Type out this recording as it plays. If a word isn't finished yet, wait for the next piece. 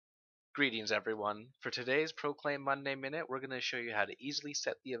Greetings, everyone. For today's Proclaim Monday Minute, we're going to show you how to easily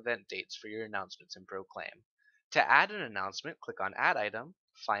set the event dates for your announcements in Proclaim. To add an announcement, click on Add Item,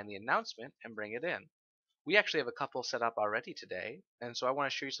 find the announcement, and bring it in. We actually have a couple set up already today, and so I want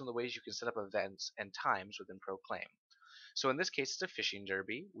to show you some of the ways you can set up events and times within Proclaim. So in this case, it's a fishing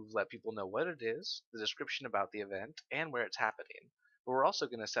derby. We've let people know what it is, the description about the event, and where it's happening. But we're also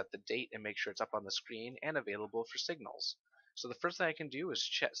going to set the date and make sure it's up on the screen and available for signals. So the first thing I can do is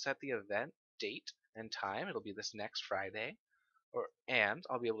set the event date and time. It'll be this next Friday, and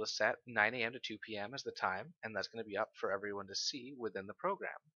I'll be able to set 9 a.m. to 2 p.m. as the time, and that's going to be up for everyone to see within the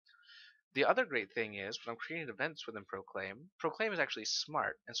program. The other great thing is when I'm creating events within Proclaim, Proclaim is actually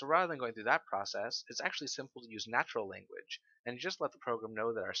smart, and so rather than going through that process, it's actually simple to use natural language and just let the program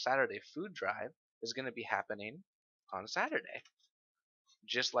know that our Saturday food drive is going to be happening on Saturday.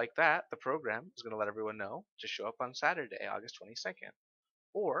 Just like that, the program is going to let everyone know to show up on Saturday, August 22nd.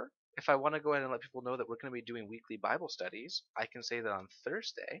 Or if I want to go ahead and let people know that we're going to be doing weekly Bible studies, I can say that on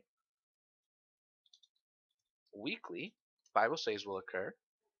Thursday, weekly Bible studies will occur.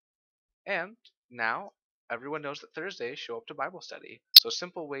 And now everyone knows that Thursdays show up to Bible study. So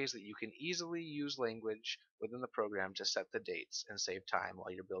simple ways that you can easily use language within the program to set the dates and save time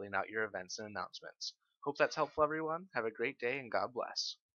while you're building out your events and announcements. Hope that's helpful, everyone. Have a great day and God bless.